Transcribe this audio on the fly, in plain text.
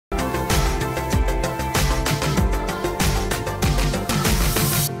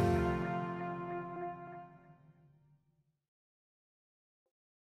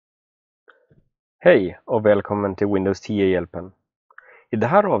Hej och välkommen till Windows 10-hjälpen. I det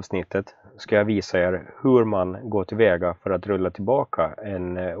här avsnittet ska jag visa er hur man går tillväga för att rulla tillbaka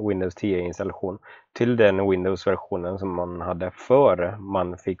en Windows 10-installation till den Windows-versionen som man hade före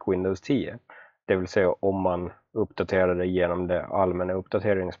man fick Windows 10. Det vill säga om man uppdaterade genom det allmänna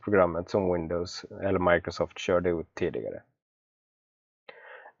uppdateringsprogrammet som Windows eller Microsoft körde ut tidigare.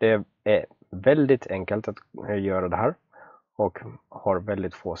 Det är väldigt enkelt att göra det här och har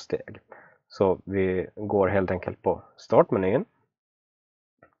väldigt få steg. Så vi går helt enkelt på startmenyn,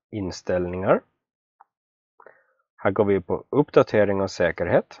 inställningar. Här går vi på uppdatering och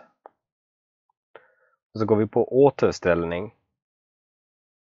säkerhet. Och så går vi på återställning.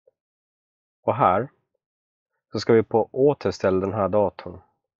 Och här så ska vi på återställ den här datorn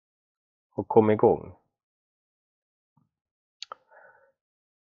och kom igång.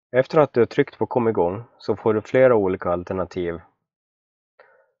 Efter att du har tryckt på kom igång så får du flera olika alternativ.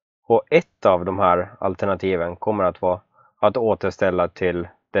 Och ett av de här alternativen kommer att vara att återställa till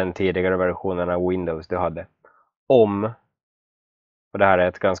den tidigare versionen av Windows du hade. Och det här är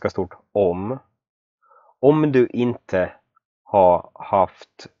ett ganska stort om du inte har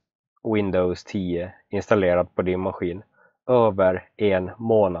haft Windows 10 installerat på din maskin över en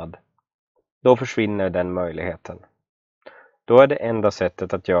månad, då försvinner den möjligheten. Då är det enda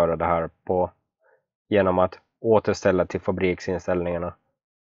sättet att göra det här på genom att återställa till fabriksinställningarna,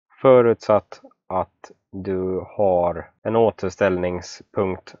 förutsatt att du har en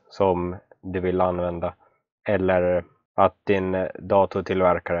återställningspunkt som du vill använda eller att din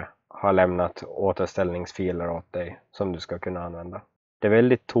datortillverkare har lämnat återställningsfiler åt dig som du ska kunna använda. Det är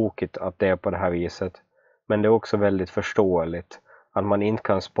väldigt tokigt att det är på det här viset, men det är också väldigt förståeligt att man inte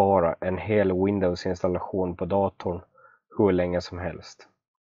kan spara en hel Windows-installation på datorn hur länge som helst.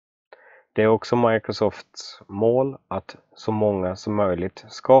 Det är också Microsofts mål att så många som möjligt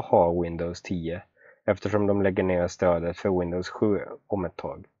ska ha Windows 10 eftersom de lägger ner stödet för Windows 7 om ett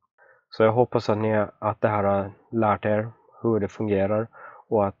tag. Så jag hoppas att det här har lärt er hur det fungerar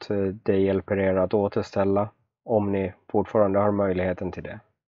och att det hjälper er att återställa om ni fortfarande har möjligheten till det.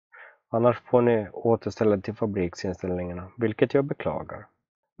 Annars får ni återställa till fabriksinställningarna, vilket jag beklagar.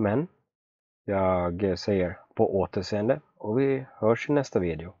 Men jag säger på återseende och vi hörs i nästa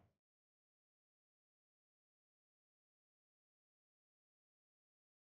video.